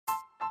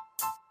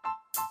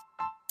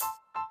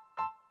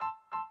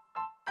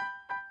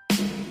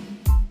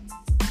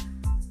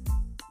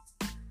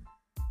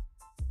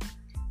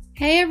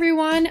Hey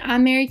everyone,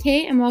 I'm Mary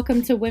Kate and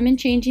welcome to Women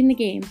Changing the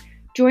Game.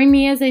 Join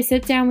me as I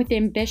sit down with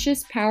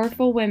ambitious,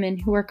 powerful women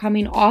who are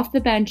coming off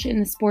the bench in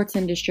the sports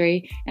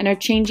industry and are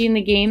changing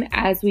the game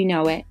as we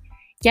know it.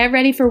 Get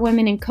ready for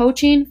women in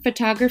coaching,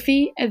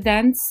 photography,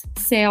 events,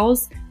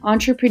 sales,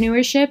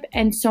 entrepreneurship,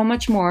 and so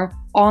much more,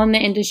 all in the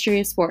industry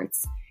of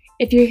sports.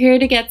 If you're here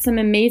to get some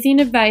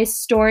amazing advice,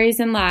 stories,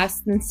 and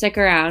laughs, then stick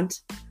around.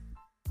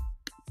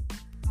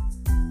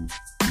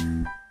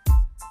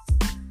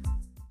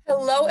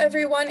 Hello,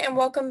 everyone, and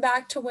welcome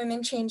back to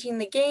Women Changing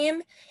the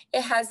Game.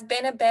 It has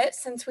been a bit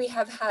since we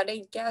have had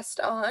a guest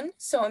on,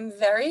 so I'm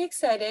very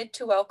excited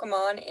to welcome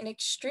on an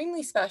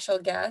extremely special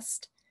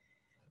guest.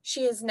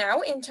 She is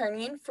now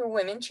interning for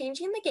Women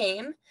Changing the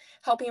Game,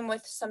 helping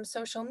with some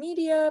social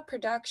media,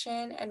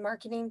 production, and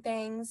marketing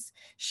things.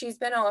 She's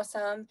been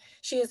awesome.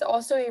 She is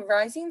also a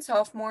rising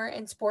sophomore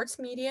and sports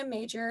media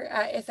major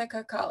at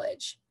Ithaca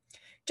College.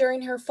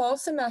 During her fall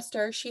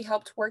semester, she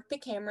helped work the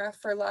camera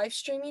for live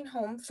streaming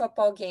home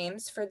football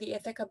games for the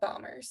Ithaca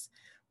Bombers.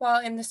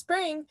 While in the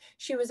spring,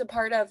 she was a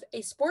part of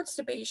a sports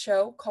debate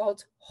show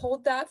called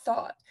Hold That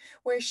Thought,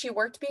 where she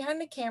worked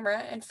behind the camera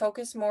and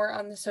focused more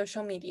on the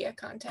social media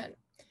content.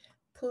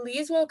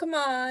 Please welcome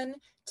on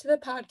to the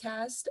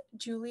podcast,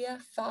 Julia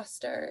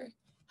Foster.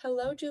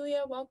 Hello,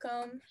 Julia.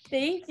 Welcome.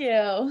 Thank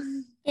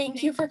you.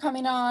 Thank you for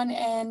coming on,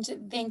 and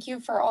thank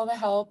you for all the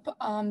help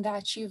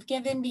that you've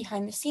given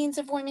behind the scenes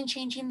of Women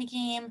Changing the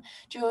Game.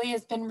 Julia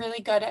has been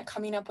really good at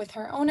coming up with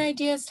her own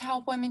ideas to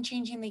help Women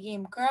Changing the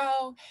Game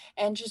grow,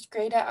 and just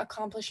great at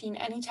accomplishing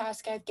any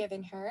task I've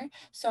given her.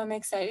 So I'm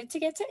excited to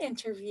get to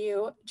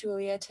interview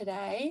Julia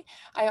today.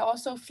 I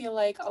also feel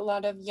like a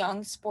lot of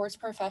young sports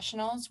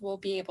professionals will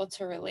be able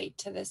to relate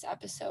to this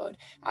episode,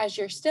 as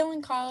you're still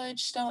in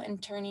college, still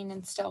interning,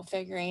 and still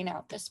figuring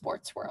out the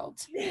sports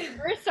world.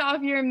 First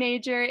off, your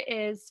major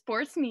is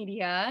sports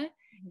media.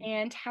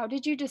 And how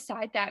did you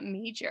decide that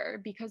major?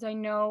 Because I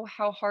know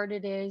how hard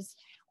it is,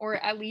 or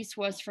at least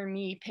was for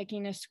me,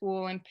 picking a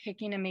school and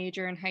picking a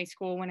major in high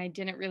school when I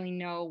didn't really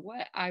know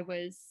what I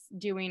was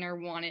doing or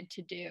wanted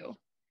to do.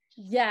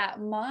 Yeah,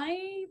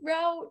 my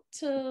route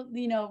to,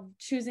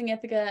 choosing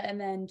Ithaca and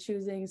then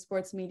choosing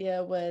sports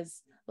media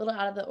was a little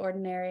out of the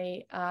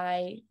ordinary.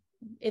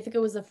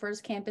 Ithaca was the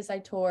first campus I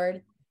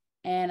toured,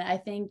 and I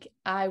think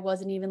I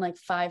wasn't even like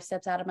 5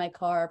 steps out of my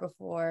car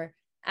before,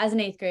 as an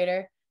 8th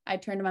grader, I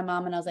turned to my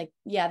mom and I was like,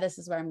 yeah, this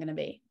is where I'm going to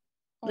be.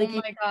 Oh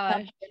my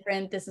gosh.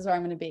 Different. This is where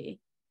I'm going to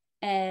be.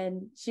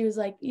 And she was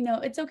like,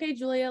 it's okay,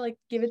 Julia, like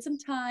give it some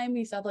time.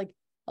 You still have like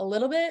a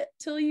little bit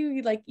till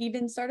you like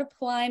even start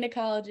applying to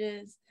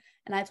colleges.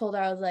 And I told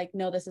her, I was like,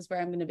 no, this is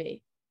where I'm going to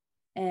be.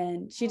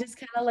 And she just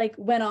kind of like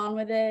went on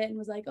with it and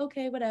was like,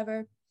 okay,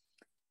 whatever.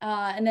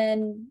 And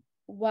then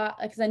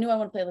because I knew I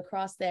want to play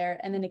lacrosse there.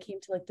 And then it came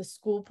to like the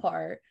school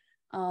part.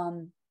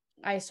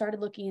 I started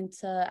looking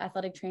into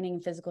athletic training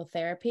and physical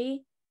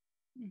therapy.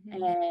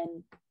 Mm-hmm.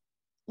 And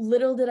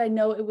little did I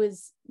know it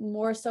was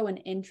more so an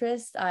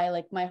interest.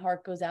 My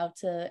heart goes out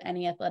to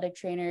any athletic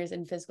trainers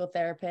and physical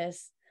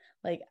therapists.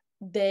 Like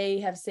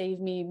they have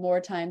saved me more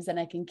times than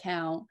I can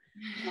count.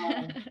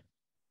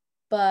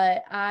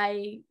 But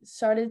I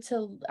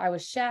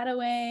was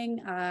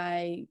shadowing.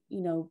 I,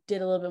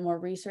 did a little bit more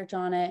research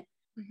on it.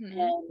 Mm-hmm.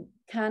 And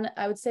kind of,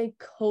 I would say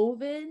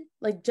COVID,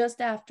 like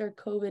just after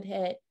COVID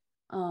hit,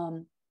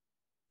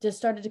 just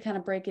started to kind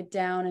of break it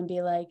down and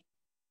be like,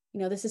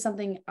 this is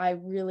something I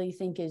really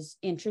think is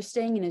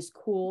interesting and is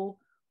cool.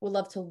 Would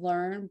love to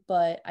learn,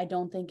 but I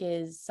don't think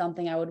is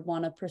something I would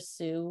want to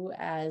pursue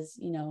as,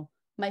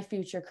 my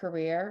future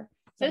career.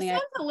 This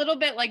sounds a little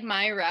bit like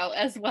my route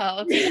as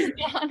well, to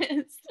be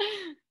honest.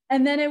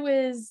 And then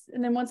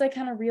once I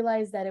kind of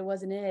realized that it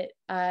wasn't it,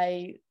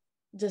 I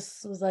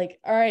just was like,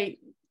 all right,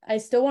 I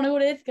still want to go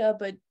to Ithaca,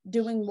 but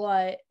doing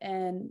what?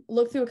 And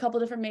looked through a couple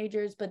different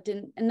majors, but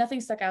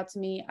nothing stuck out to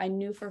me. I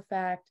knew for a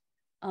fact,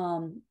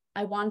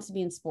 I wanted to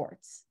be in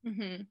sports.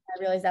 Mm-hmm. I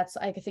realized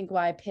I think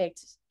why I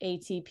picked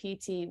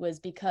AT-PT was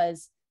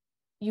because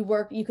you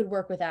could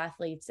work with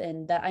athletes,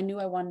 and that I knew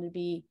I wanted to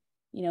be,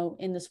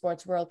 in the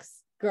sports world.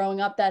 'Cause growing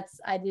up,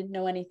 I didn't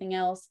know anything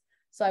else.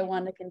 So I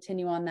wanted to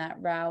continue on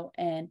that route.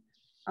 And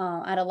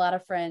I had a lot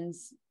of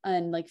friends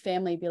and like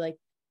family be like,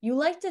 you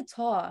like to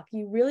talk,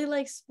 you really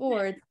like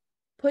sports,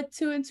 put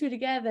 2 and 2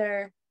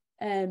 together.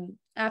 And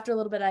after a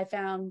little bit, I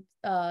found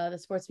the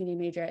sports media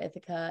major at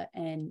Ithaca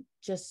and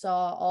just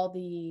saw all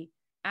the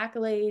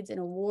accolades and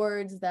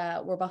awards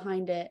that were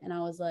behind it. And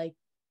I was like,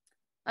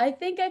 I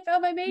think I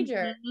found my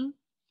major. Mm-hmm.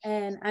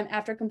 And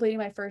after completing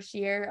my first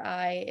year,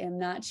 I am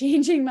not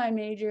changing my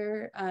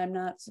major. I'm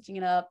not switching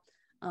it up.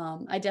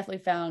 I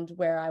definitely found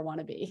where I want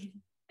to be.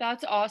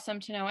 That's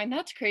awesome to know. And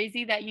that's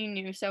crazy that you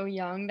knew so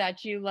young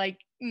that you like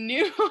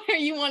knew where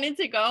you wanted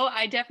to go.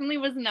 I definitely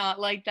was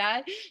not like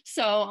that.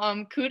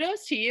 So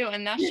kudos to you.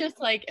 And that's just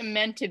like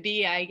meant to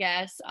be, I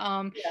guess.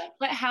 Yeah.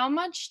 But how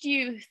much do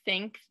you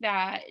think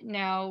that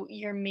now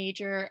your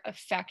major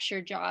affects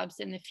your jobs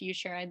in the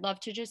future? I'd love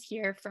to just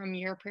hear from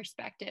your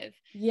perspective.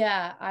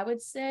 Yeah, I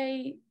would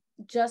say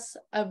just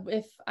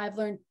if I've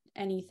learned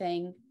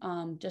anything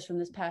just from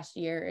this past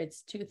year,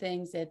 it's two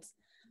things. It's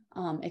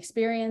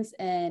experience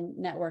and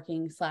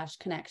networking /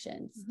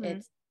 connections.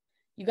 It's,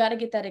 you got to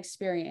get that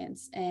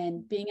experience,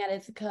 and being at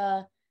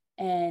Ithaca,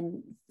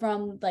 and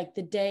from like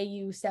the day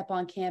you step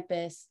on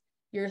campus,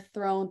 you're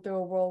thrown through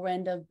a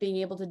whirlwind of being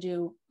able to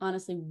do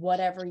honestly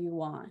whatever you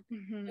want.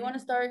 If you want to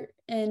start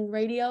in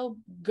radio,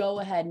 go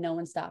ahead, no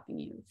one's stopping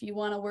you. If you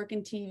want to work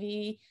in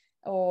TV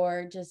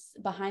or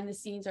just behind the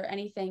scenes or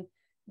anything,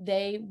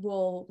 they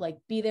will like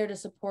be there to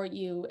support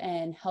you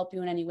and help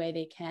you in any way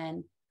they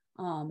can.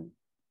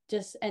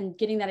 Just and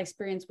getting that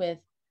experience with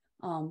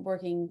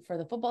working for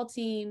the football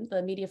team,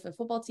 the media for the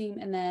football team,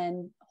 and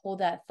then hold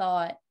that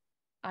thought,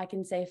 I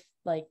can say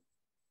like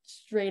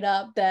straight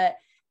up that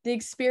the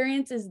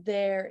experience is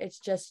there. It's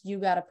just, you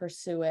got to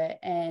pursue it,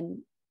 and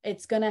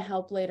it's going to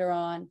help later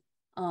on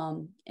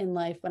in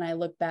life when I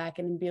look back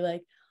and be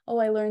like, oh,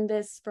 I learned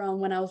this from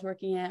when I was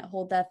working at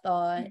Hold That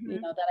Thought, you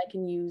know, that I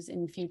can use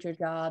in future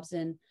jobs.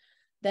 And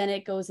then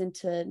it goes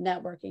into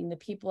networking. The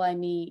people I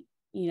meet,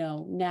 you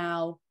know,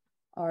 now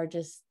are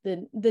just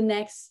the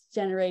next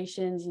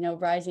generations, you know,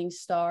 rising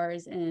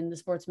stars in the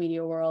sports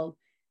media world.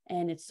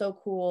 And it's so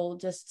cool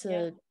just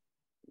to,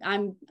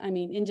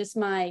 in just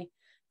my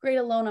grade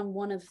alone, I'm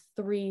one of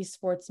 3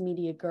 sports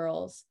media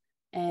girls.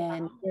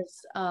 And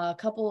there's a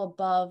couple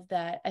above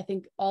that. I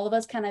think all of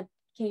us kind of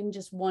came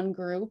just one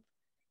group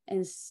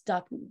and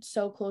stuck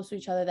so close to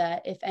each other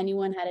that if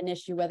anyone had an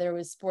issue, whether it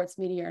was sports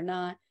media or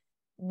not,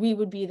 we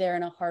would be there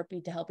in a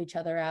heartbeat to help each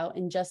other out.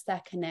 And just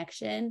that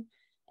connection,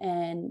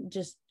 and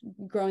just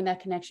growing that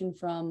connection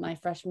from my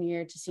freshman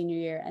year to senior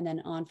year and then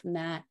on from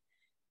that,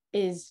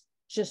 is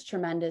just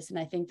tremendous. And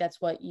I think that's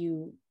what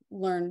you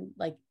learn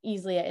like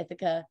easily at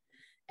Ithaca.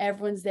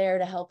 Everyone's there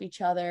to help each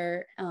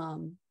other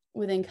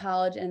within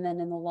college and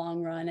then in the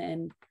long run.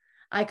 And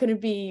I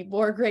couldn't be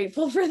more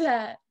grateful for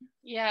that.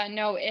 Yeah,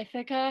 no,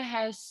 Ithaca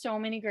has so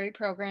many great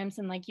programs.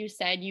 And like you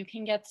said, you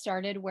can get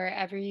started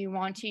wherever you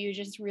want to. You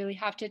just really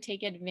have to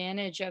take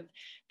advantage of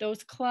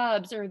those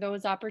clubs or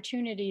those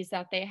opportunities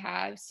that they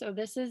have. So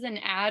this is an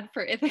ad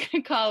for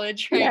Ithaca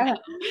College right now.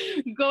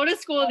 Go to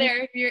school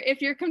there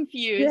if you're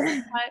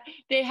confused. But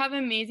they have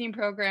amazing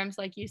programs,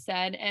 like you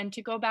said. And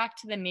to go back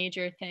to the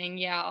major thing,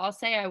 yeah, I'll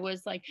say I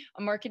was like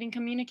a marketing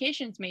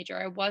communications major.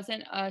 I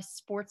wasn't a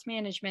sports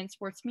management,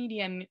 sports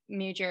media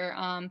major.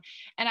 And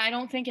I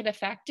don't think it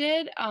affected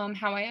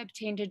how I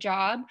obtained a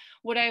job.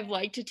 Would I have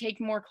liked to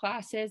take more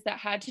classes that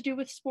had to do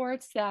with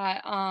sports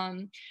that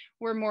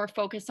were more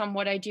focused on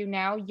what I do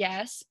now?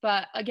 Yes.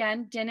 But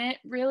again, didn't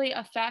really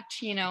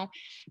affect, you know,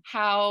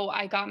 how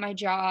I got my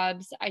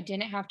jobs. I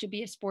didn't have to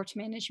be a sports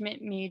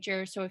management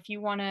major. So if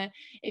you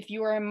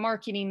are a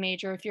marketing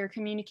major, if you're a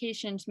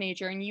communications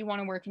major and you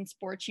want to work in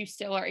sports, you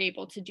still are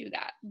able to do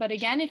that. But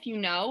again, if you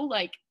know,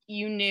 like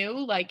you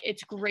knew, like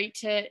it's great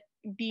to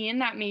be in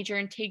that major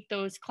and take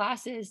those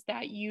classes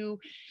that you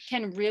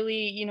can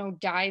really, you know,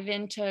 dive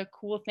into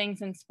cool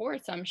things in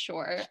sports, I'm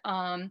sure.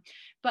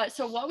 But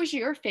so what was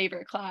your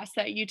favorite class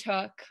that you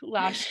took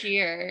last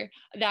year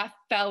that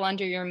fell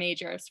under your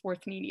major of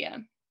sports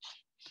media?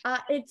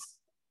 And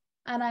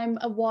I'm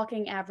a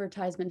walking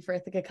advertisement for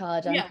Ithaca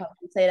College. I'm probably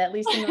going to say it at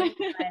least a million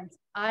times.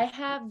 I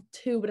have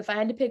 2, but if I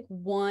had to pick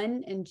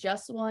one and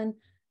just one,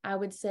 I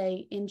would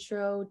say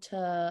intro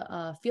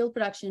to field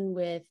production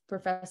with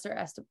Professor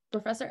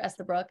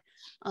Estabrook.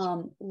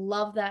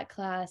 Love that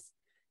class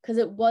because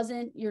it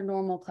wasn't your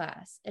normal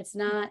class. It's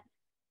not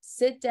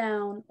sit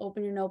down,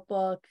 open your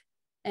notebook,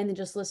 and then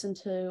just listen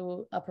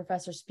to a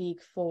professor speak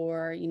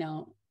for, you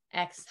know,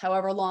 X,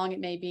 however long it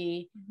may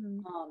be.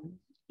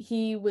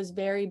 He was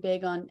very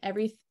big on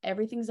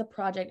everything's a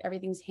project,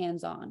 everything's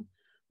hands-on.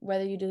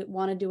 Whether you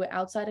want to do it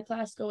outside of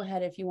class, go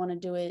ahead. If you want to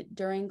do it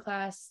during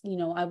class, you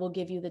know, I will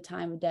give you the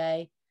time of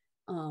day.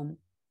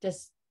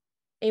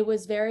 It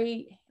was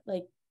very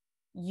like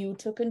you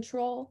took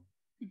control.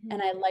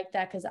 And I like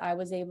that because I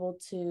was able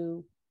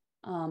to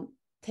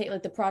take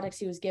like the projects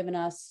he was giving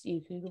us.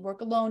 You can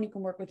work alone, you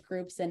can work with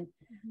groups, and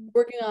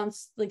working on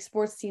like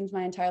sports teams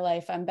my entire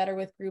life, I'm better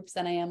with groups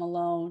than I am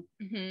alone.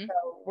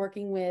 So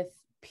working with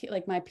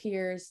like my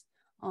peers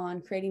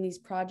on creating these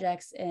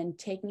projects and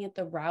taking it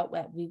the route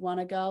that we want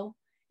to go,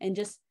 and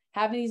just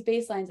having these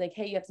baselines like,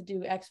 hey, you have to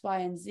do X, Y,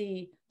 and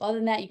Z. But other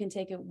than that, you can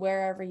take it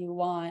wherever you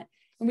want.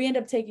 And we end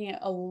up taking it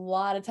a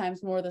lot of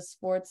times more the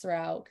sports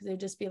route, because it would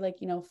just be like,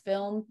 you know,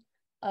 film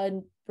a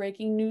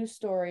breaking news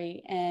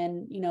story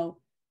and, you know,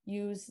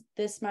 use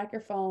this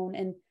microphone.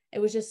 And it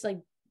was just like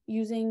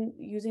using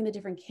the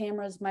different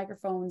cameras,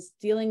 microphones,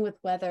 dealing with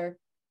weather.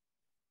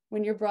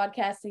 When you're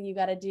broadcasting, you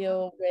got to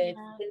deal with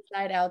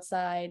inside,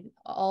 outside,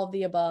 all of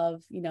the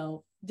above, you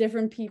know,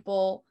 different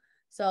people.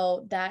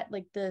 So that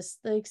like the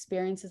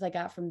experiences I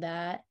got from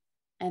that,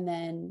 and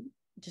then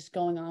just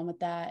going on with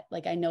that,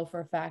 like I know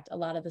for a fact a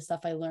lot of the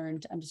stuff I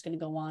learned, I'm just going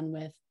to go on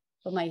with.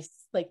 But my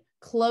like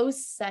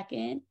close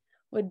second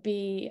would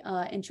be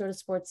Intro to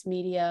Sports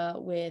Media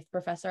with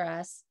Professor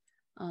S.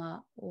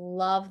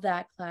 Love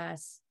that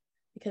class,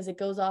 because it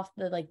goes off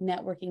the like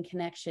networking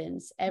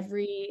connections.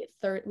 We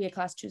had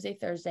class Tuesday,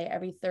 Thursday.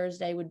 Every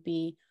Thursday would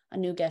be a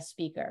new guest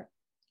speaker.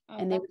 Oh,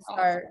 And they that's would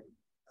start, awesome.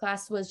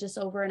 class was just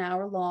over an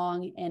hour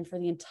long. And for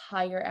the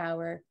entire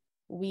hour,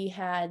 we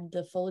had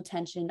the full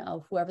attention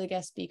of whoever the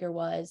guest speaker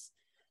was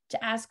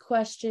to ask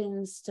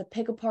questions, to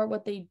pick apart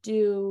what they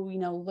do,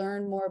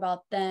 learn more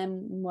about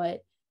them,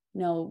 what,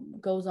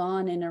 goes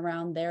on and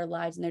around their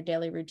lives and their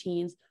daily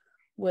routines,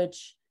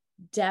 which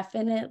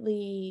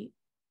definitely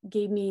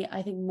gave me,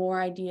 I think,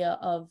 more idea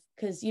of,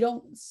 because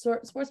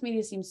sports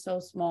media seems so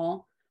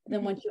small. But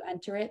then once you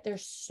enter it,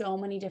 there's so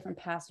many different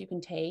paths you can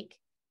take,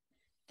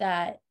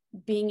 that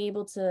being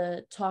able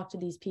to talk to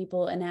these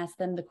people and ask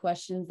them the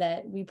questions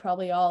that we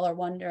probably all are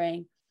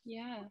wondering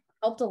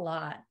helped a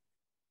lot.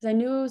 Because I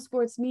knew it was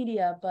sports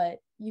media, but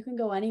you can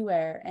go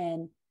anywhere,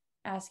 and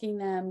asking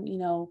them,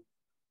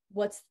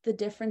 what's the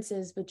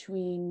differences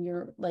between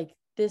your like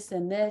this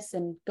and this,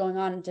 and going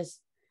on, and just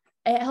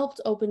it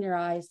helped open your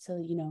eyes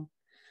to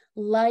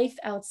life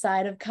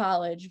outside of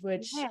college,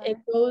 which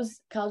college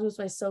goes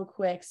by so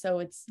quick. So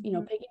it's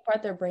picking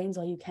apart their brains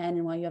while you can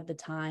and while you have the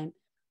time.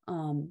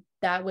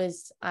 That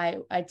was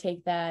I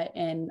take that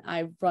and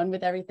I run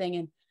with everything.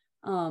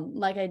 And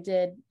like I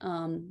did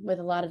with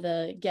a lot of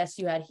the guests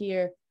you had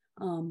here,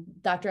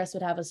 Dr. S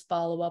would have us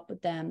follow up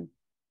with them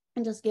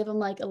and just give them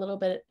like a little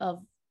bit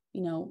of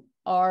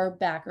our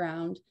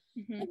background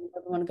and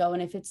where we want to go.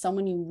 And if it's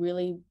someone you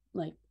really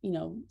like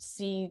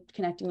see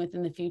connecting with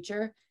in the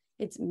future,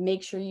 it's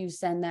make sure you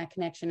send that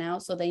connection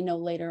out so they know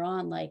later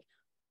on, like,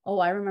 oh,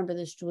 I remember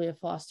this Julia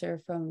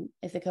Foster from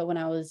Ithaca when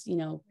I was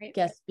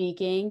guest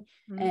speaking.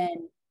 And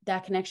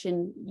that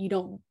connection you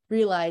don't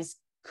realize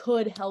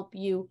could help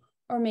you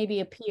or maybe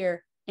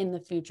appear in the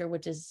future,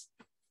 which is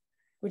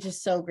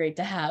so great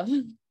to have.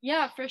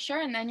 Yeah, for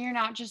sure. And then you're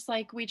not just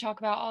like we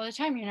talk about all the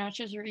time, you're not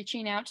just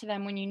reaching out to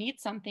them when you need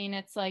something.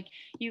 It's like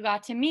you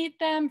got to meet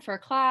them for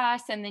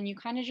class, and then you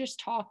kind of just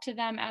talk to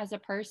them as a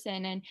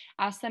person and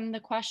ask them the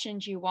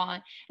questions you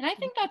want. And I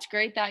think that's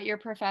great that your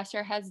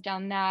professor has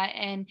done that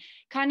and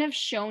kind of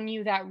shown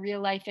you that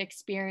real life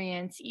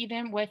experience,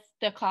 even with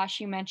the class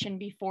you mentioned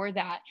before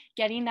that,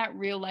 getting that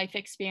real life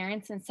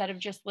experience instead of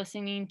just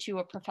listening to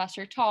a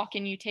professor talk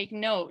and you take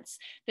notes.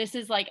 This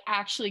is like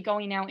actually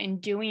going out and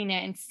doing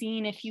it and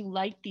seeing if you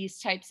like these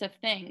types of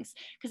things,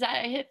 because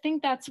I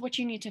think that's what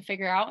you need to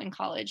figure out in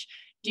college.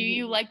 Do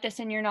you like this?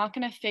 And you're not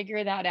going to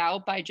figure that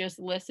out by just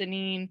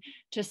listening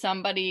to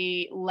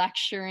somebody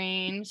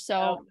lecturing.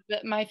 So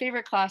my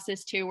favorite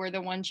classes too were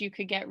the ones you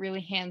could get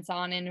really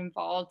hands-on and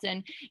involved,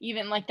 and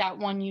even like that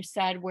one you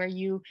said where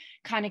you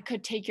kind of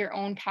could take your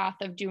own path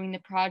of doing the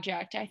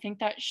project. I think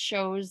that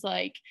shows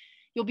like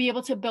you'll be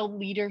able to build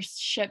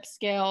leadership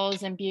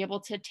skills and be able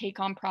to take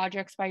on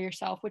projects by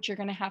yourself, which you're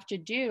going to have to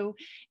do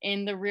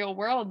in the real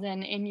world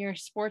and in your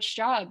sports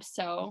job.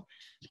 So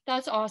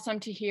that's awesome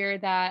to hear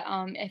that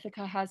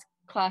Ithaca has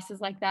classes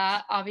like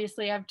that.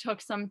 Obviously, I've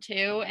took some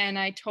too, and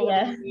I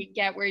totally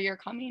get where you're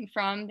coming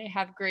from. They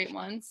have great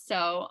ones.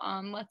 So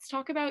let's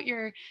talk about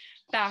your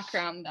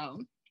background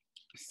though.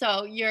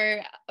 So you're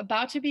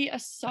about to be a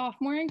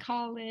sophomore in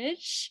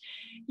college.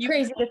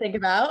 Crazy to think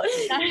about.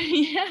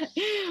 Yeah.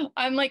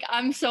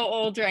 I'm so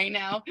old right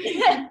now.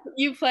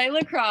 You play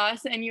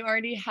lacrosse and you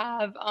already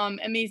have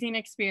amazing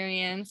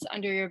experience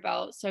under your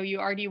belt. So you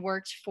already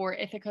worked for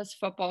Ithaca's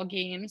football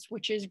games,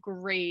 which is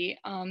great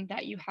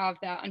that you have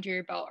that under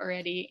your belt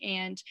already,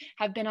 and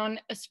have been on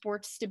a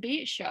sports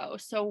debate show.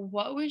 So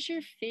what was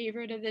your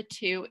favorite of the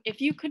two,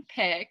 if you could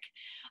pick,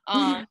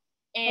 and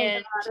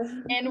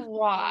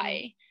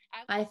why?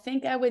 I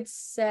think I would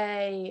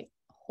say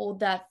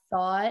hold that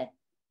thought.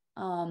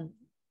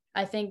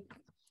 I think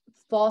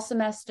fall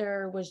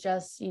semester was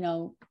just,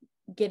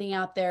 getting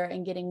out there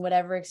and getting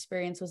whatever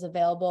experience was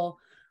available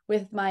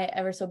with my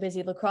ever so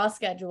busy lacrosse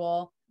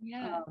schedule.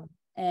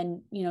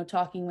 And,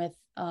 talking with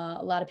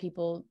a lot of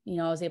people, I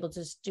was able to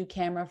just do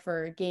camera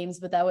for games,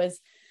 but that was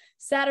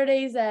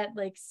Saturdays at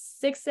like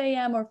 6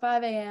 a.m. or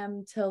 5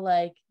 a.m. till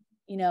like,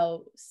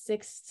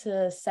 6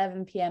 to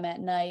 7 p.m. at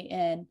night.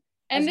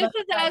 And this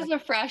is as a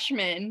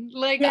freshman,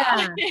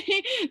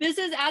 this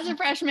is as a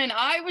freshman.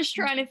 I was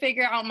trying to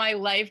figure out my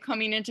life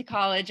coming into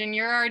college, and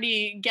you're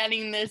already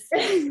getting this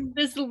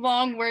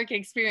long work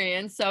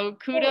experience. So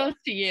kudos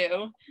to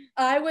you.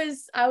 I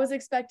was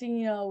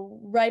expecting,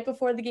 right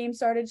before the game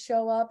started,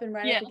 show up and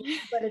right at the game,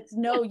 but it's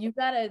no, you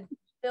gotta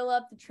fill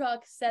up the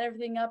truck, set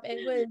everything up.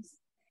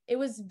 It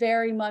was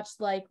very much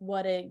like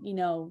what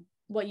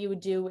you would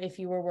do if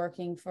you were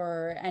working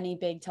for any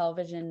big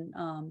television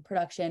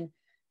production.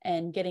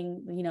 And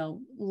getting,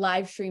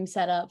 live stream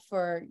set up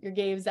for your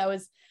games. That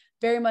was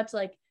very much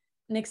like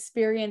an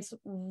experience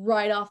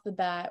right off the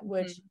bat,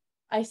 which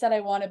I said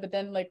I wanted, but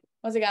then like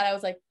once I got it, I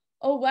was like,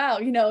 oh wow,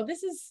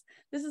 this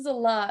is a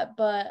lot.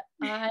 But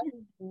I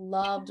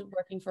loved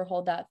working for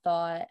Hold That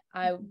Thought.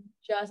 I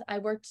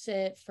worked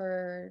it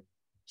for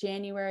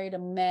January to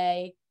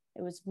May.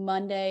 It was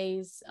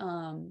Mondays.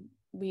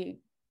 We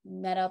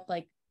met up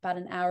like about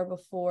an hour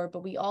before,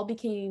 but we all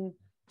became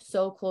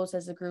so close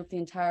as a group. The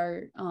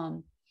entire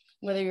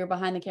whether you're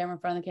behind the camera, in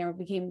front of the camera,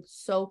 became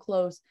so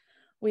close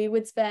we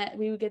would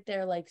get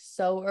there like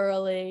so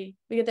early.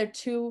 We get there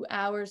 2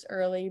 hours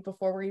early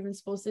before we're even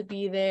supposed to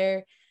be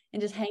there,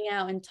 and just hang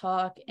out and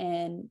talk.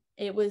 And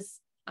it was,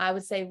 I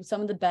would say,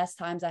 some of the best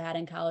times I had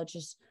in college,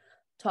 just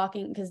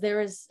talking, because there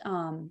was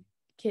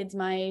kids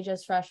my age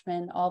as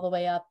freshmen all the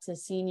way up to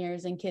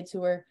seniors, and kids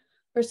who were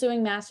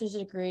pursuing master's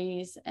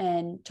degrees,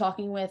 and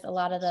talking with a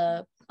lot of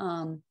the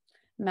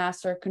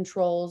master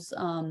controls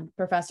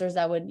professors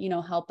that would,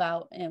 help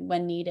out and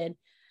when needed.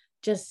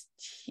 Just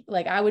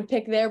like I would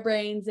pick their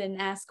brains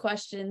and ask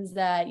questions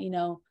that,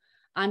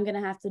 I'm going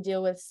to have to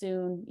deal with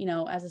soon,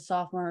 as a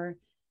sophomore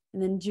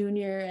and then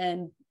junior,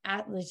 and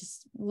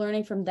just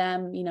learning from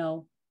them,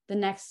 the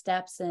next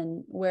steps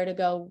and where to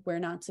go, where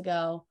not to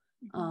go.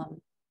 Mm-hmm.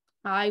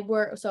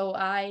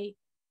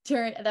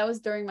 That was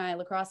during my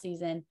lacrosse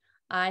season.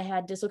 I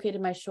had dislocated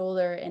my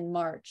shoulder in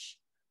March.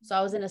 So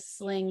I was in a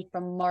sling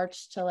from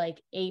March to like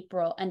end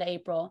of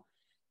April.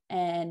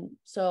 And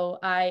so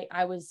I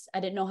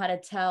didn't know how to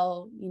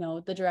tell,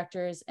 the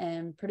directors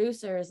and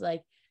producers,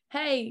 like,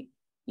 hey,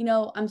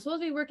 I'm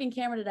supposed to be working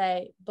camera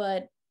today,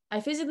 but I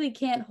physically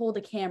can't hold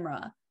a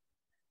camera,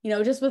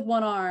 just with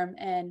one arm.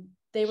 And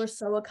they were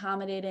so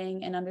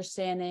accommodating and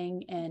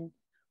understanding. And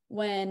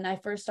when I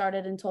first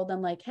started and told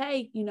them, like,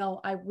 hey,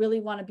 I really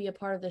want to be a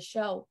part of the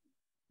show,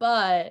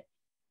 but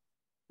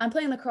I'm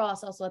playing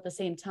lacrosse also at the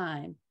same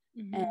time.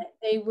 Mm-hmm. And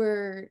they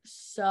were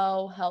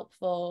so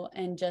helpful,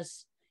 and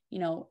just,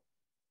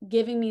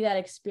 giving me that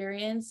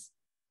experience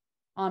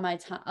on my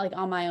time, like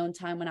on my own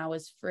time when I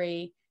was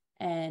free.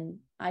 And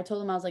I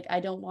told them, I was like,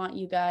 I don't want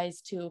you guys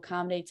to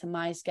accommodate to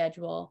my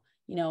schedule.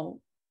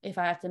 If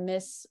I have to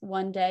miss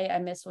one day, I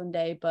miss one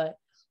day, but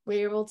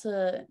we're able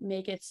to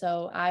make it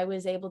so I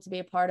was able to be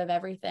a part of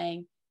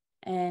everything.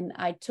 And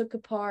I took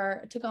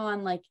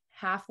on like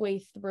halfway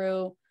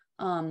through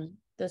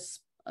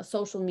this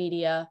social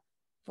media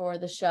for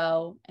the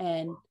show.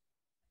 And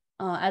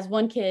as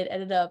one kid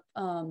ended up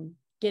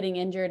getting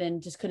injured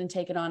and just couldn't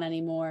take it on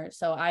anymore,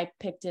 so I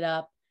picked it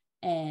up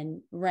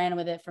and ran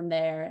with it from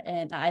there.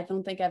 And I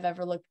don't think I've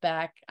ever looked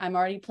back. I'm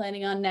already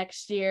planning on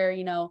next year.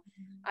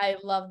 I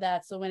love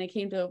that. So when it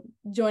came to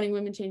joining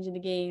Women Changing the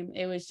Game,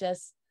 it was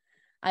just,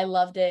 I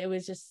loved it. It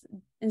was just,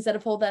 instead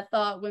of Hold That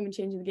Thought, Women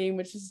Changing the Game,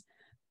 which is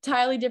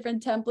entirely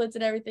different templates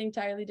and everything,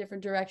 entirely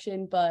different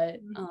direction. But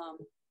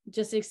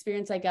just the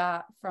experience I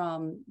got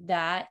from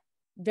that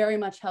very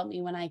much helped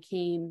me when I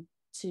came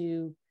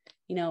to,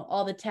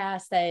 all the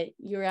tasks that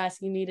you're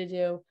asking me to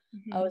do.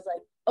 Mm-hmm. I was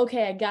like,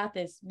 okay, I got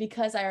this,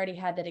 because I already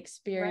had that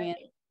experience.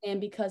 Right. And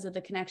because of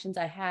the connections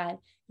I had,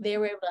 they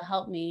were able to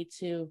help me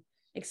to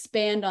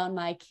expand on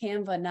my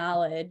Canva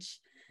knowledge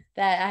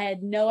that I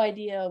had no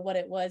idea what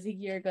it was a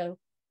year ago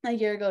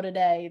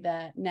today,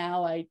 that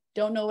now I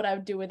don't know what I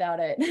would do without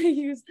it. I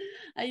use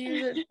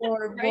it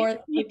for right?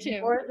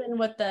 more than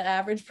what the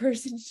average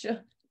person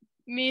should.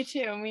 Me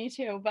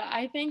too. But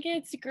I think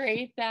it's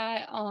great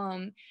that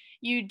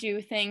you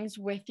do things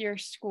with your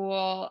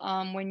school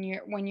when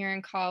you're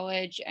in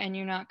college, and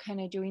you're not kind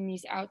of doing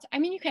these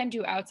you can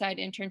do outside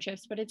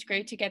internships, but it's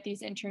great to get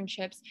these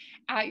internships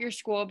at your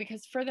school,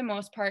 because for the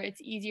most part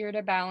it's easier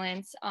to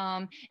balance,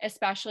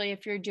 especially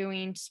if you're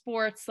doing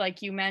sports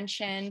like you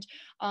mentioned.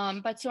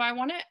 But so I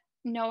want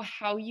to know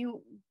how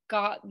you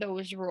got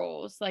those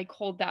roles, like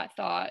Hold That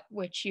Thought,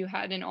 which you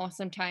had an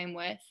awesome time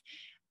with.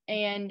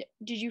 And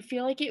did you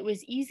feel like it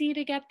was easy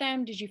to get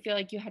them? Did you feel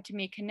like you had to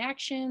make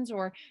connections,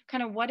 or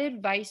kind of what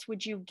advice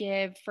would you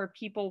give for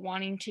people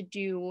wanting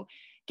to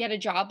get a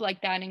job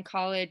like that in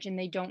college, and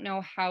they don't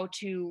know how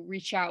to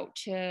reach out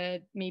to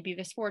maybe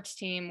the sports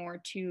team or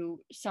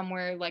to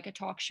somewhere like a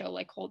talk show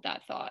like Hold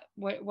That Thought?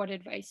 What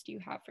advice do you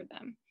have for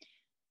them?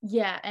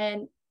 Yeah,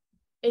 and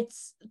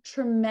it's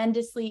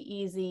tremendously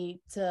easy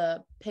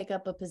to pick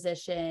up a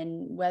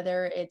position,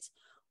 whether it's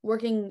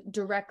working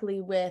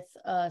directly with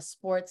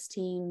sports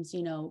teams,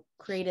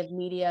 creative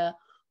media,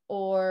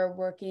 or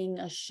working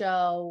a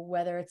show,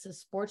 whether it's a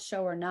sports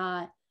show or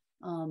not.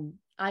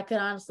 I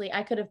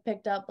could have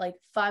picked up like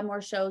 5 more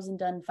shows and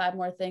done 5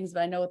 more things,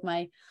 but I know with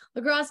my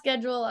lacrosse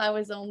schedule, I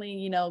was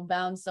only,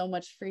 bound so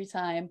much free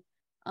time.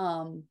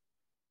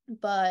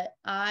 But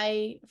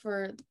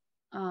for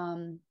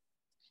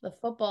the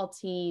football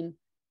team,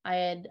 I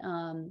had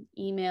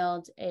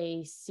emailed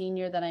a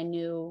senior that I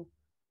knew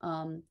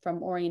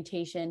from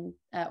orientation.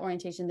 At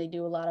orientation, they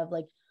do a lot of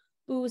like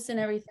booths and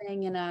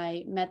everything. And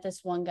I met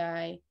this one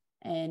guy,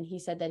 and he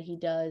said that he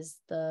does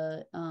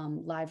the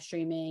live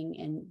streaming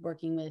and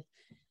working with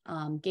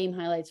game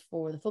highlights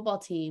for the football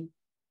team.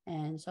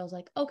 And so I was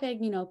like, okay,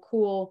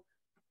 cool.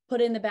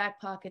 Put it in the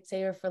back pocket,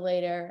 save it for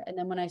later. And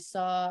then when I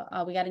saw,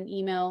 we got an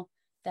email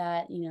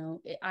that,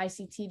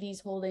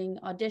 ICTV's holding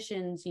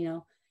auditions,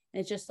 and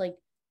it's just like,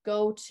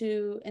 go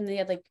to, and they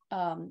had like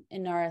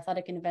in our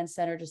athletic and events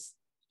center, just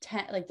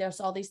like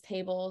there's all these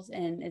tables,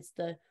 and it's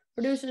the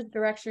producers,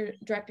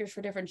 directors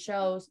for different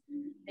shows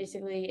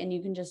basically, and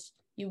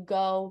you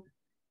go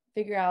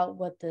figure out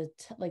what the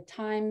like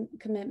time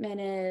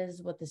commitment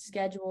is, what the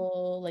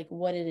schedule, like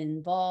what it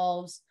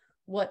involves,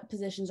 what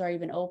positions are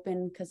even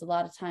open, because a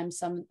lot of times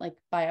some, like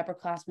by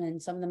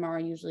upperclassmen, some of them are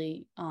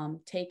usually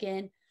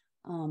taken.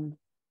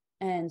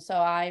 And so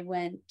I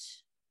went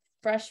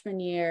freshman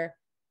year,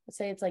 let's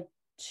say it's like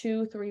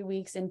 2-3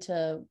 weeks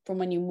into from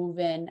when you move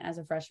in as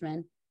a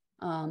freshman.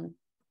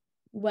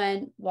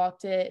 Went,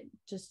 walked it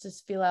just to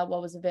feel out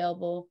what was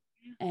available.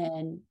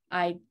 And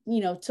I,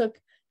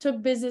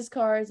 took business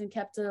cards and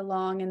kept it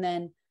along. And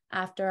then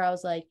after, I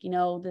was like,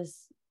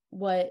 this,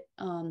 what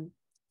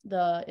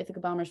the Ithaca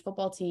Bombers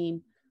football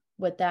team,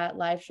 what that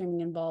live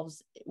streaming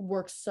involves,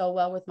 works so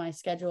well with my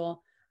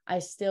schedule. I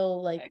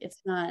still like,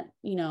 it's not,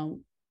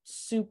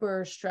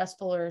 super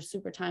stressful or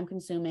super time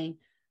consuming.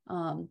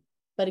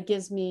 But it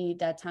gives me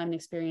that time and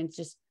experience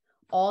just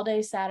all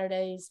day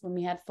Saturdays when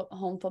we had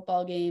home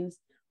football games.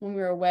 When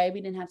we were away,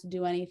 we didn't have to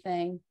do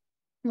anything,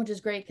 which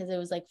is great because it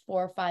was like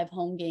 4 or 5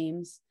 home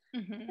games.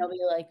 There'll be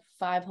like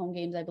 5 home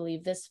games, I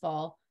believe, this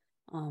fall.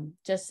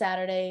 Just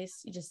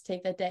Saturdays, you just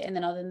take that day. And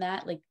then other than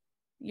that, like,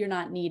 you're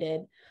not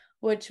needed,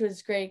 which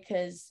was great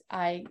because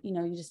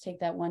you just take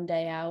that one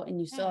day out and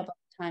you still have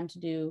time to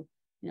do,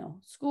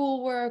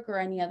 schoolwork or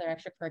any other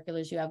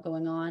extracurriculars you have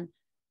going on.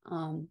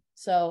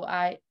 So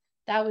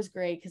that was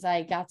great because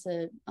I got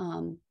to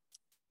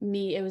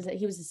he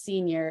was a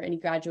senior and he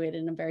graduated,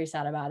 and I'm very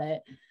sad about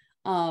it.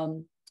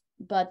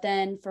 But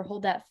then for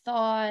Hold That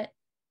Thought,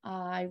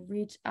 I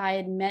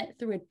had met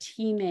through a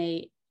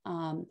teammate,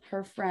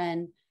 her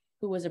friend,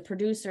 who was a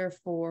producer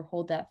for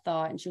Hold That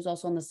Thought, and she was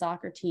also on the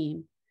soccer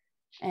team.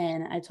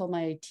 And I told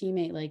my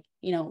teammate, like,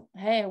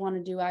 hey, I want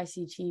to do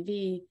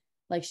ICTV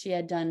like she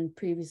had done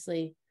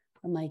previously.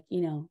 I'm like,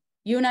 you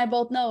and I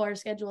both know our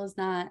schedule is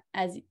not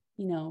as,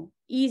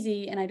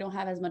 easy, and I don't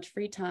have as much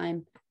free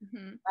time.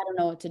 I don't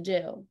know what to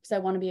do because I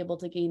want to be able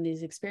to gain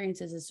these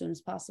experiences as soon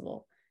as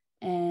possible.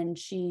 And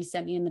she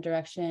sent me in the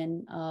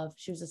direction of,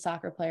 she was a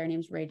soccer player, her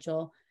name's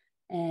Rachel,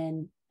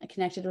 and I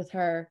connected with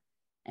her.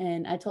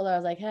 And I told her, I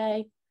was like,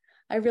 hey,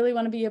 I really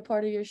want to be a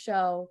part of your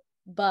show,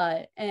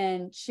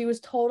 and she was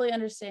totally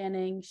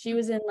understanding. She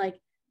was in like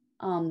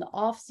the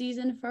off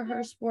season for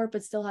her sport,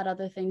 but still had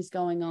other things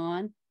going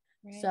on.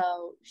 Right.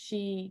 So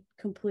she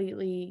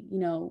completely,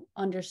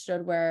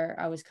 understood where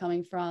I was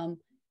coming from,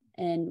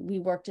 and we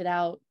worked it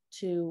out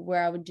to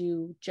where I would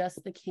do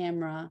just the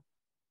camera.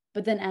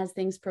 But then as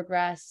things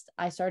progressed,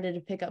 I started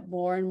to pick up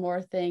more and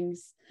more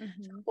things to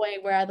the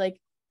point where I had like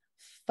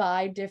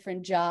 5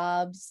 different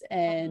jobs,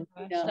 and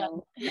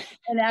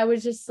and I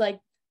was just like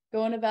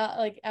going about,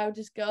 like, I would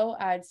just go,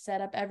 I'd set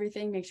up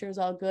everything, make sure it was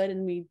all good,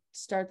 and we'd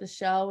start the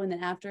show, and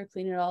then after,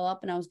 clean it all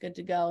up, and I was good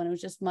to go. And it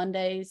was just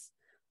Mondays,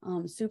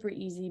 super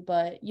easy.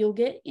 But you'll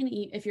get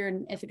if you're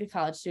an Ithaca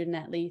College student,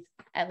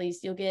 at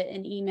least you'll get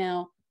an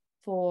email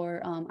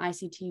for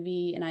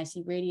ICTV and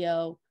IC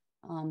Radio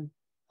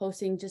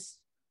posting just,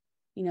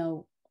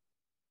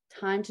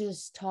 time to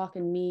just talk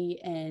and meet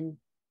and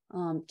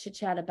chit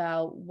chat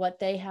about what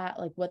they have,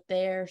 like what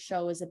their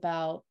show is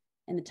about,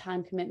 and the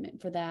time commitment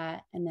for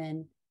that. And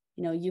then,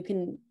 you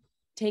can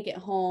take it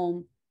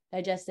home,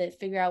 digest it,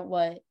 figure out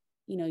what,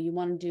 you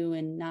want to do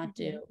and not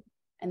do,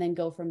 and then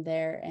go from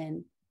there.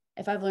 And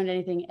if I've learned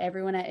anything,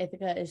 everyone at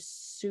Ithaca is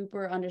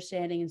super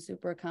understanding and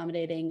super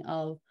accommodating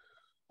of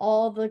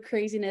all the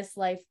craziness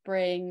life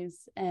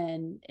brings.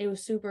 And it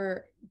was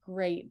super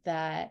great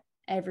that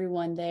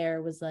everyone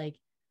there was like,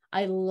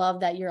 I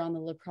love that you're on the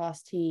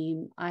lacrosse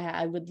team.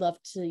 I would love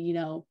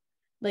to,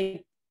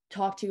 like,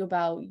 talk to you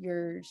about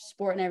your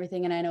sport and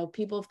everything. And I know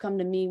people have come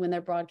to me when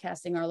they're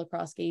broadcasting our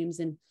lacrosse games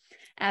and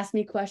ask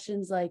me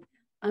questions like,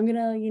 I'm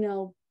gonna,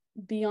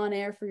 be on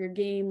air for your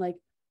game. Like,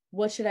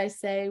 what should I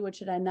say? What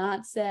should I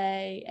not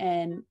say?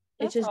 And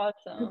it's just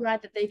awesome. I'm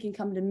glad that they can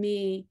come to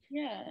me,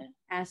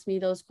 ask me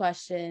those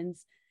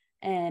questions,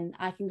 and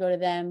I can go to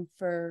them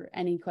for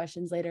any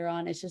questions later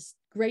on. It's just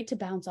great to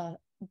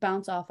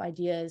bounce off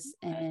ideas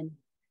and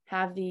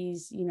have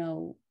these,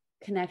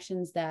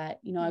 connections that,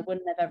 I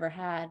wouldn't have ever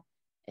had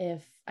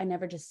if I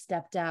never just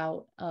stepped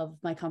out of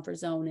my comfort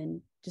zone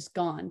and just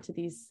gone to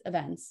these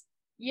events.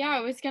 Yeah,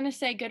 I was going to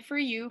say good for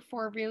you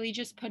for really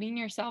just putting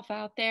yourself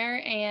out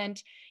there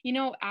and,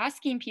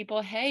 asking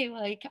people, hey,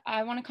 like,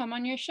 I want to come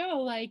on your show.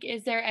 Like,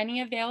 is there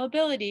any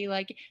availability?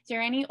 Like, is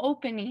there any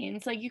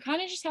openings? Like, you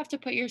kind of just have to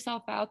put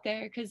yourself out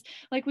there because,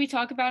 like we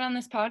talk about on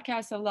this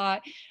podcast a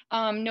lot,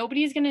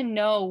 nobody's going to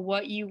know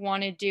what you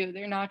want to do.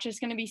 They're not just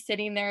going to be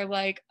sitting there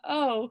like,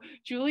 oh,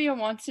 Julia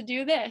wants to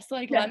do this.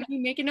 Like, let me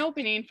make an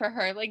opening for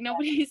her. Like,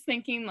 nobody's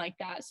thinking like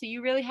that. So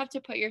you really have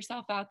to put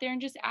yourself out there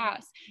and just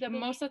ask. The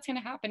most that's going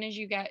to happen is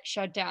you get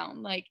shut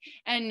down.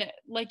 And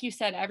like you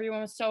said,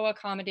 everyone was so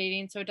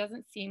accommodating, so it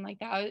doesn't seem like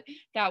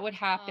that would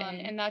happen.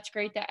 And that's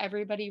great that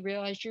everybody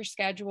realized your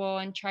schedule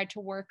and tried to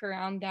work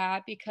around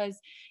that, because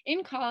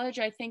in college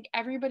I think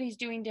everybody's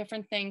doing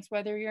different things,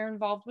 whether you're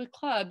involved with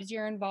clubs,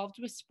 you're involved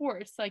with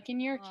sports, like in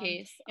your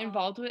case,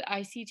 involved with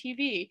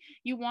ICTV.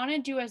 You want to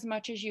do as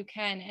much as you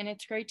can, and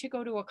it's great to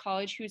go to a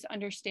college who's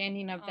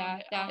understanding of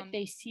that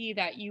they see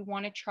that you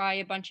want to try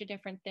a bunch of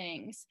different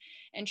things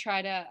and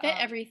try to fit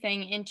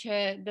everything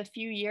into the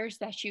few years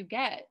that you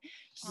get.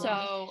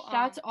 So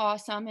that's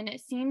awesome. And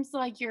it seems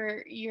like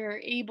you're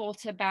able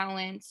to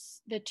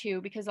balance the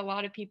two, because a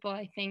lot of people,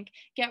 I think,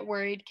 get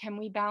worried, can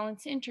we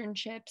balance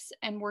internships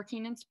and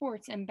working in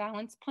sports and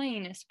balance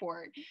playing a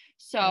sport?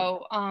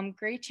 So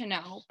great to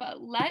know.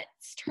 But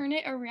let's turn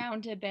it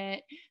around a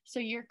bit. So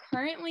you're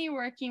currently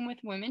working with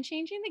Women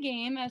Changing the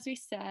Game, as we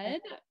said,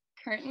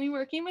 currently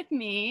working with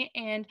me,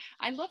 and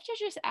I'd love to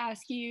just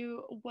ask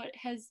you what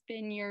has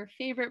been your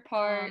favorite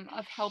part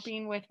of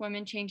helping with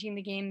Women Changing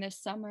the Game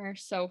this summer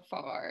so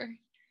far,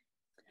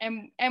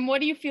 and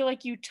what do you feel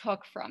like you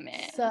took from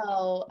it?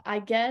 So I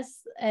guess,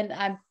 and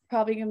I'm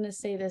probably going to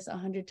say this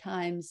 100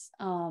 times,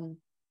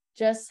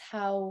 just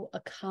how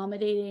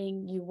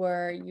accommodating you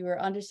were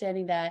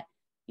understanding that,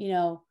 you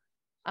know,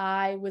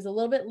 I was a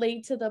little bit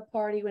late to the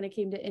party when it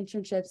came to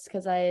internships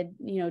because I had,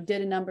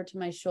 did a number to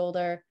my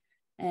shoulder.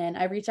 And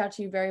I reached out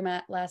to you very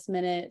last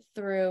minute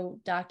through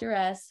Dr.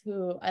 S,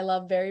 who I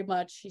love very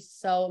much. She's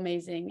so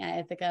amazing at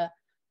Ithaca.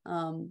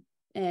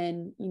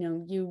 And,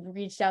 you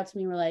reached out to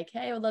me and were like,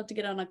 hey, I would love to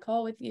get on a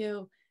call with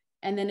you.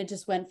 And then it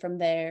just went from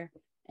there.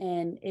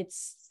 And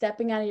it's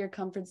stepping out of your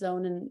comfort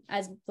zone. And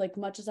as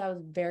much as I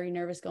was very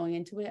nervous going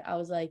into it, I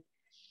was like,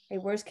 hey,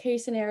 worst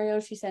case scenario,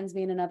 she sends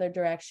me in another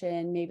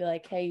direction. Maybe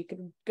like, hey, you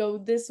could go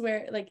this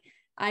way. Like,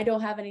 I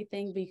don't have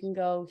anything, but you can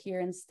go here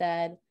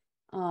instead.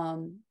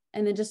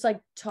 And then just like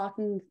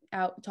talking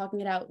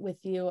it out with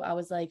you, I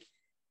was like,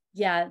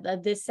 yeah,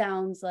 this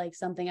sounds like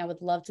something I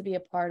would love to be a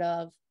part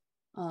of.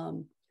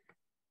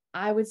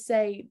 I would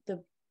say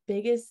the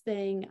biggest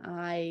thing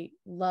I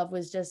love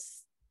was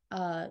just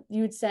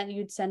you'd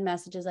send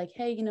messages like,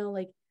 hey,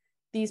 like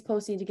these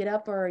posts need to get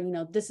up, or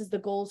this is the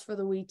goals for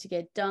the week to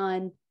get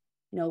done.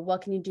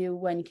 What can you do?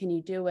 When can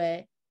you do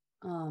it?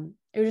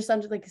 It was just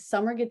under like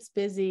summer gets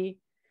busy.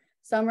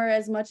 Summer,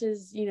 as much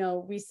as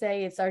we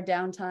say it's our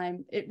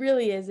downtime, it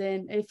really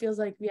isn't. It feels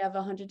like we have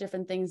 100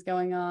 different things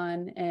going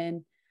on.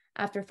 And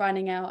after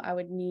finding out I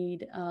would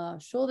need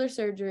shoulder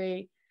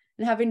surgery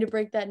and having to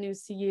break that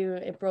news to you,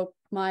 it broke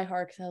my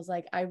heart, because I was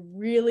like, I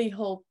really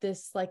hope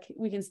this, like,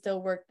 we can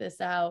still work this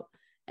out.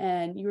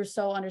 And you were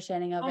so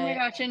understanding of it. Oh my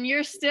gosh, and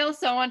you're still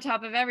so on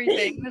top of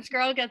everything. This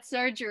girl gets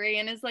surgery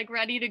and is like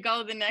ready to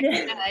go the next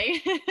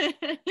day.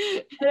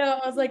 I know,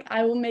 I was like,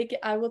 I will make it.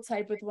 I will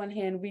type with one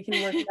hand. We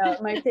can work it out.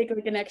 It might take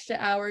like an extra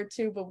hour or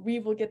two, but we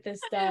will get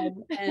this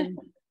done. And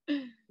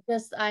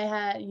just, I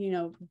had,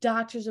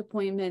 doctor's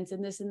appointments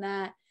and this and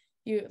that.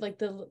 You like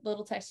the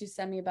little text you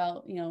send me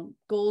about,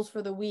 goals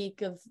for the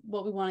week of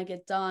what we want to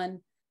get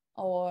done,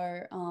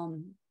 or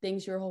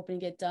things you're hoping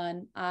to get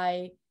done.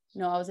 I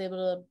was able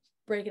to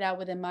break it out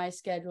within my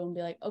schedule and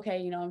be like,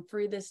 okay, I'm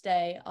free this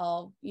day.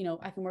 I'll,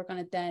 I can work on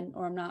it then,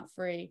 or I'm not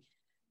free.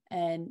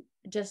 And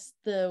just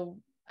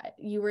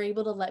you were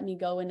able to let me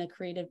go in a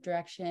creative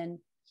direction.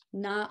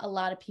 Not a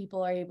lot of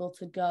people are able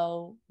to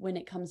go when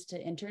it comes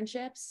to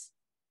internships.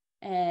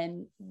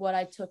 And what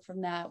I took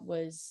from that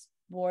was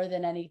more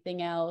than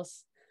anything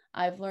else.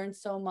 I've learned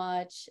so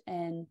much.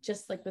 And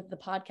just like with the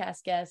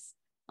podcast guests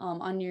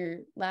on your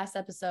last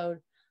episode,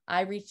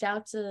 I reached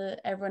out to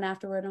everyone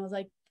afterward and I was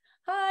like,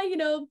 hi,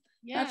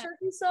 not sure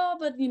if you saw,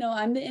 but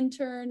I'm the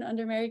intern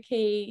under Mary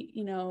Kate,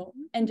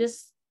 and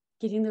just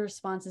getting the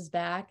responses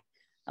back.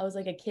 I was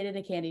like a kid in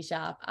a candy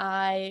shop.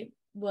 I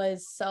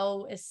was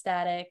so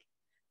ecstatic.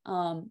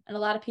 And a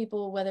lot of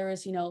people, whether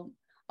it's,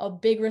 a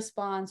big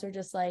response or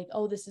just like,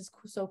 oh, this is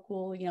so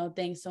cool,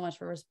 thanks so much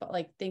for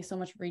thanks so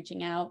much for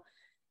reaching out.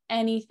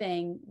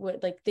 Anything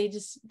would like, they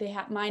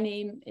have, my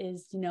name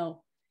is,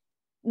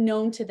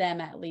 known to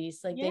them at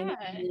least, like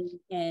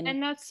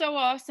and that's so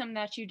awesome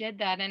that you did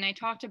that. And I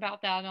talked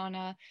about that on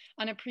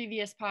a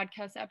previous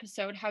podcast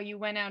episode, how you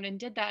went out and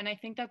did that. And I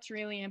think that's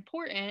really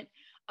important,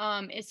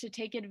 is to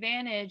take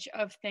advantage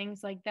of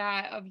things like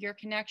that, of your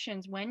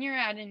connections when you're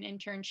at an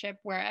internship,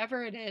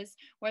 wherever it is,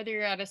 whether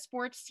you're at a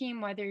sports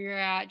team, whether you're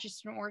at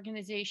just an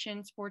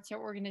organization, sports or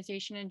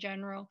organization in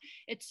general.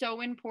 It's so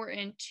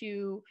important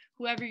to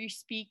whoever you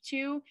speak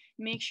to,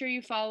 make sure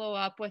you follow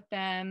up with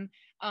them,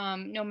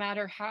 no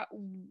matter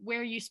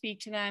where you speak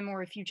to them,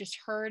 or if you just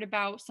heard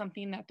about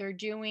something that they're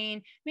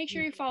doing, make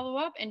sure you follow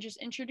up and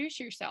just introduce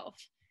yourself.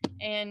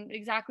 And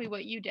exactly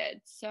what you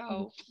did.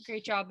 So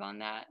great job on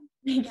that.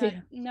 Thank you.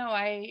 No,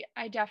 I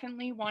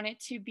definitely wanted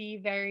to be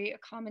very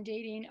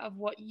accommodating of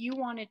what you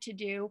wanted to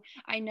do.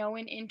 I know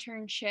in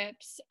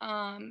internships,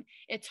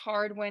 it's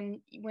hard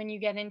when you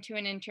get into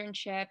an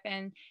internship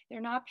and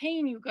they're not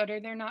paying you good,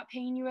 or they're not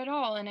paying you at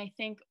all. And I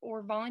think,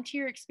 or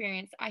volunteer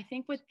experience, I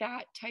think with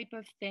that type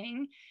of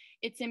thing,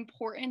 it's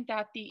important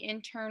that the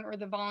intern or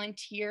the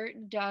volunteer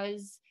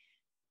does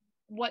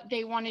what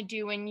they want to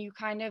do, and you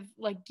kind of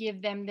like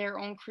give them their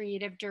own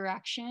creative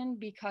direction,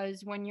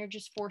 because when you're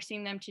just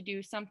forcing them to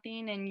do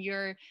something and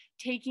you're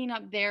taking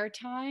up their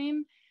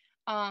time,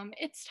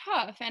 it's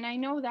tough. And I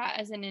know that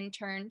as an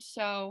intern.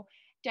 So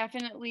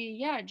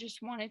definitely,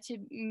 just wanted to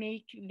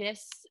make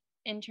this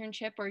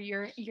internship or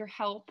your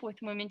help with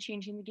Women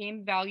Changing the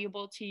Game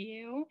valuable to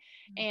you,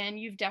 and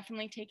you've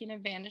definitely taken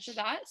advantage of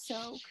that,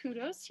 so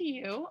kudos to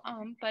you.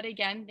 But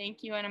again, thank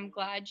you, and I'm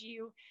glad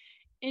you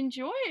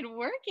enjoyed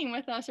working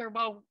with us, or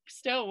well,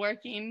 still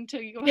working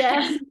till you go Yeah.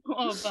 back to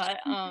school. But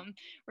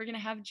we're gonna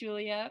have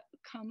Julia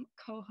come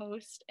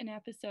co-host an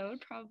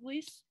episode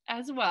probably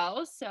as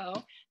well, so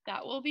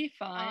that will be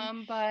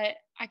fun. But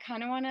I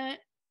kind of want to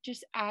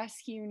just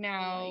ask you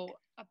now,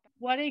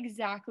 what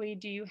exactly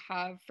do you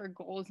have for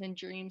goals and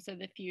dreams of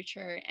the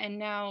future? And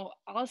now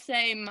I'll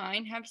say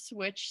mine have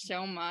switched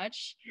so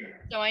much,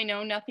 so I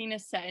know nothing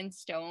is set in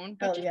stone,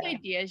 but just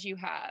ideas you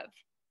have.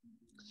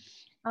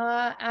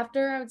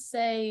 After I would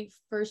say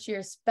first year,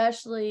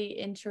 especially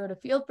intro to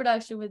field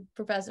production with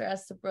Professor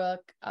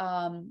Estabrook,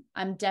 I'm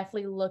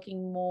definitely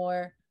looking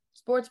more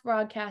sports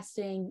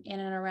broadcasting in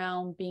and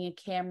around being a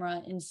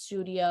camera in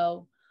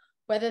studio,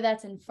 whether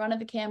that's in front of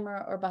the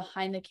camera or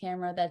behind the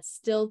camera, that's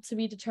still to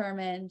be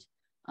determined.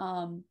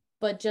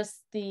 But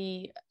just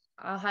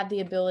I'll have the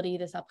ability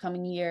this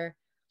upcoming year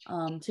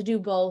to do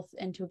both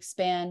and to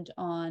expand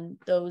on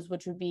those,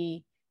 which would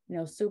be,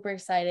 super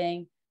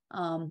exciting.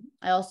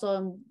 I also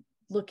am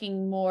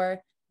looking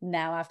more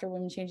now after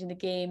Women Changing the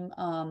Game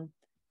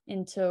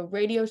into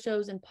radio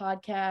shows and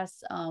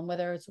podcasts,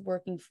 whether it's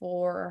working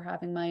for or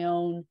having my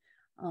own.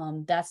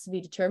 That's to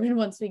be determined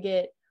once we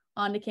get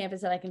onto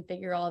campus and I can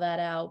figure all that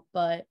out.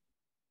 But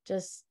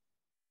just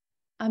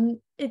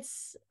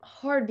it's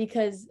hard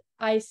because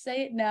I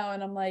say it now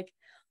and I'm like,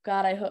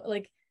 God, I hope,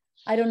 like,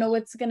 I don't know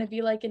what's going to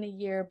be like in a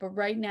year, but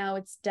right now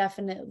it's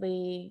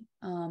definitely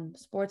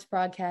sports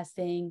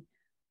broadcasting.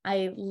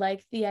 I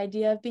like the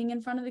idea of being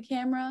in front of the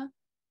camera,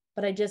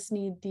 but I just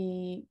need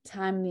the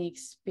time and the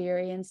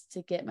experience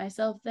to get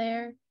myself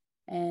there.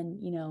 And,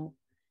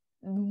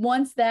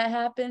 once that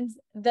happens,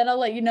 then I'll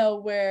let you know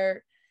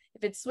where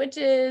if it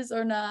switches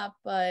or not,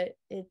 but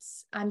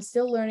I'm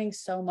still learning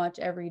so much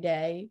every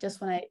day. Just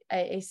when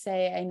I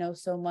say I know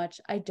so much,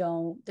 I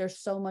don't. There's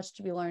so much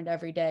to be learned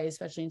every day,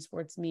 especially in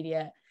sports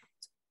media.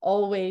 It's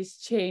always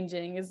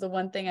changing is the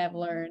one thing I've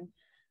learned.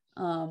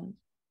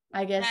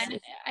 I guess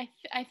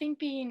I think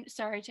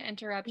sorry to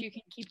interrupt, you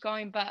can keep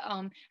going, but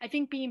I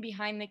think being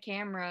behind the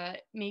camera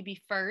maybe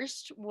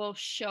first will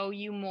show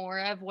you more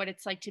of what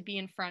it's like to be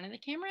in front of the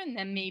camera, and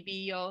then maybe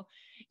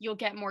you'll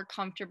get more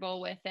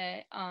comfortable with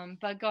it.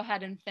 But go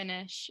ahead and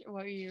finish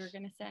what you were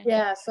gonna say.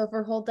 Yeah, so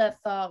for Hold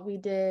That Thought, we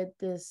did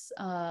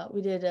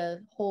a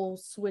whole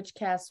switch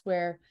cast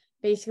where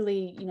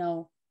basically,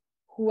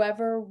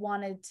 whoever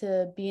wanted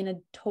to be in a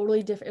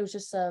totally different, it was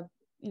just a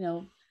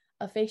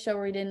fake show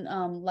where we didn't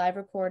live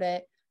record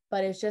it,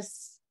 but it's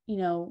just,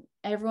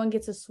 everyone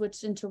gets to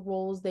switch into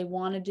roles they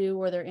want to do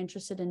or they're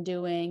interested in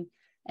doing.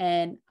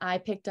 And I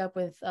picked up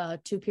with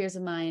two peers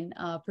of mine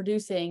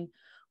producing,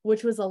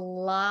 which was a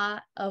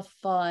lot of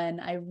fun.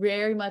 I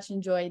very much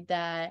enjoyed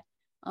that,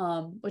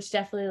 which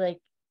definitely, like,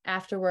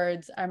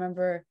 afterwards, I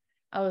remember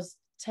I was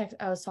talking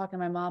to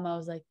my mom. I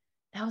was like,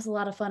 that was a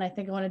lot of fun. I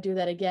think I want to do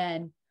that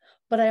again.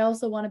 But I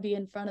also want to be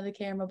in front of the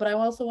camera, but I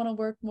also want to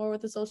work more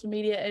with the social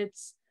media.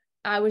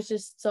 I was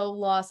just so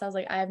lost. I was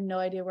like, I have no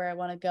idea where I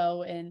want to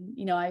go. And,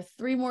 I have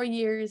 3 more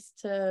years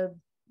to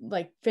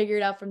like figure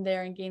it out from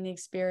there and gain the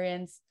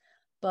experience.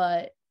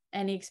 But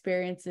any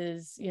experience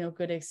is,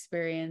 good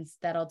experience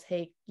that I'll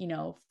take,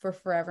 for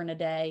forever and a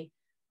day.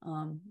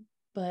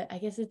 But I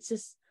guess it's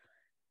just,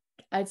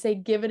 I'd say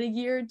give it a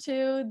year or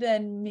two,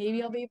 then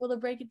maybe I'll be able to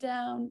break it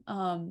down.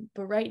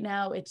 But right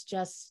now it's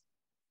just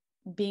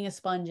being a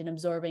sponge and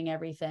absorbing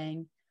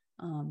everything.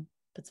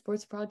 But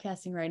sports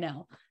broadcasting right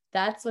now,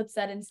 that's what's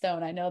set in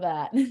stone. I know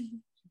that.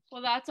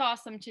 Well, that's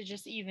awesome to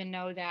just even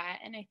know that.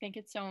 And I think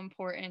it's so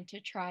important to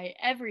try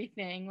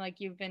everything, like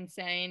you've been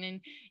saying,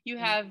 and you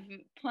have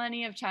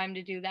plenty of time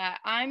to do that.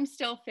 I'm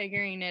still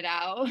figuring it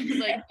out,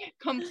 like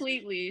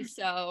completely.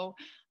 So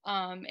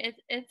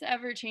it's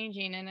ever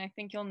changing. And I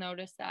think you'll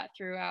notice that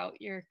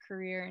throughout your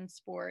career in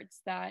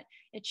sports, that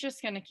it's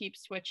just going to keep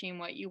switching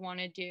what you want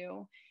to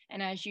do.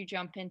 And as you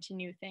jump into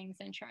new things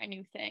and try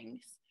new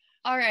things.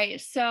 All right,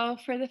 so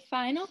for the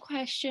final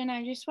question,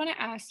 I just want to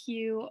ask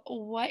you,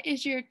 what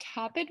is your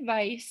top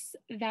advice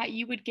that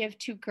you would give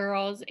to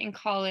girls in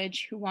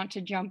college who want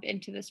to jump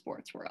into the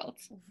sports world?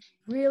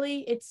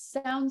 Really, it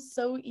sounds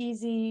so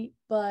easy,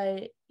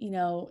 but,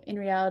 in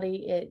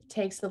reality, it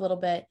takes a little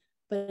bit,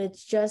 but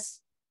it's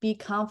just be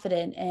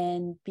confident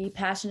and be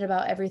passionate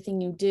about everything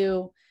you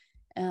do.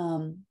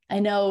 I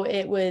know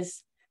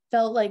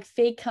felt like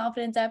fake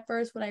confidence at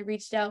first when I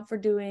reached out for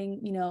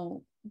doing,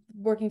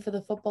 working for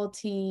the football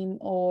team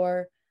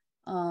or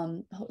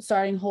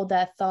starting Hold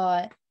That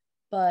Thought.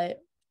 But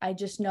I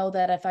just know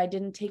that if I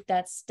didn't take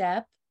that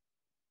step,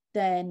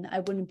 then I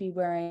wouldn't be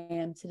where I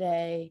am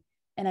today.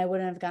 And I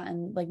wouldn't have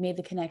gotten made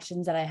the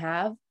connections that I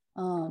have.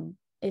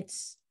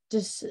 It's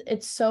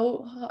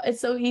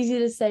so easy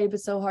to say, but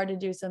so hard to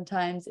do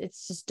sometimes.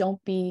 It's just,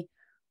 don't be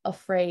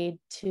afraid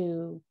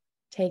to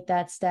take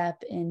that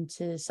step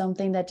into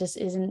something that just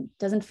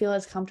doesn't feel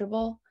as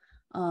comfortable.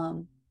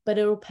 But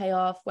it'll pay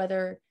off,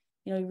 whether,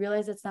 you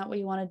realize it's not what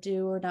you want to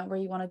do or not where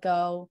you want to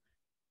go.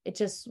 It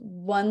just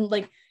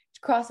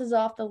crosses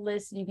off the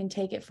list and you can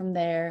take it from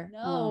there.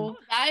 No,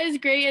 that is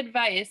great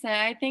advice. And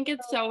I think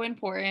it's so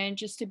important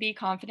just to be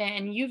confident.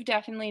 And you've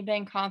definitely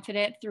been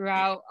confident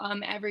throughout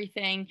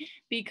everything,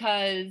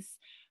 because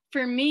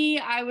for me,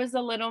 I was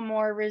a little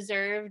more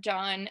reserved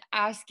on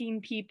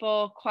asking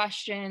people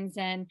questions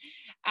and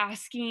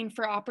asking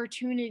for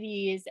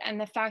opportunities. And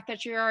the fact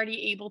that you're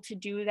already able to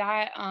do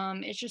that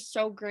is just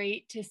so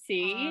great to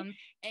see.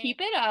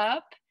 Keep it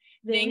up.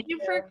 Thank you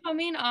for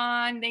coming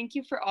on. Thank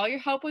you for all your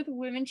help with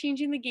Women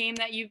Changing the Game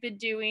that you've been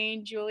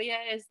doing. Julia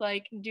is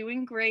like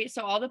doing great.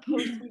 So all the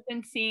posts we've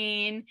been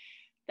seeing,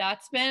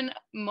 that's been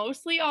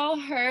mostly all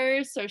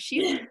hers. So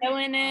she's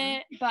killing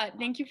it. But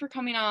thank you for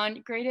coming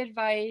on. Great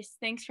advice.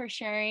 Thanks for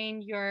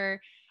sharing your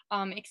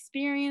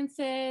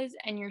experiences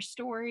and your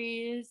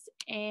stories.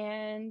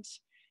 And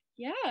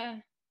yeah,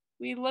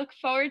 we look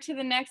forward to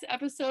the next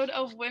episode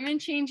of Women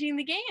Changing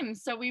the Game.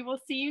 So we will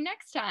see you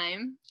next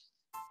time.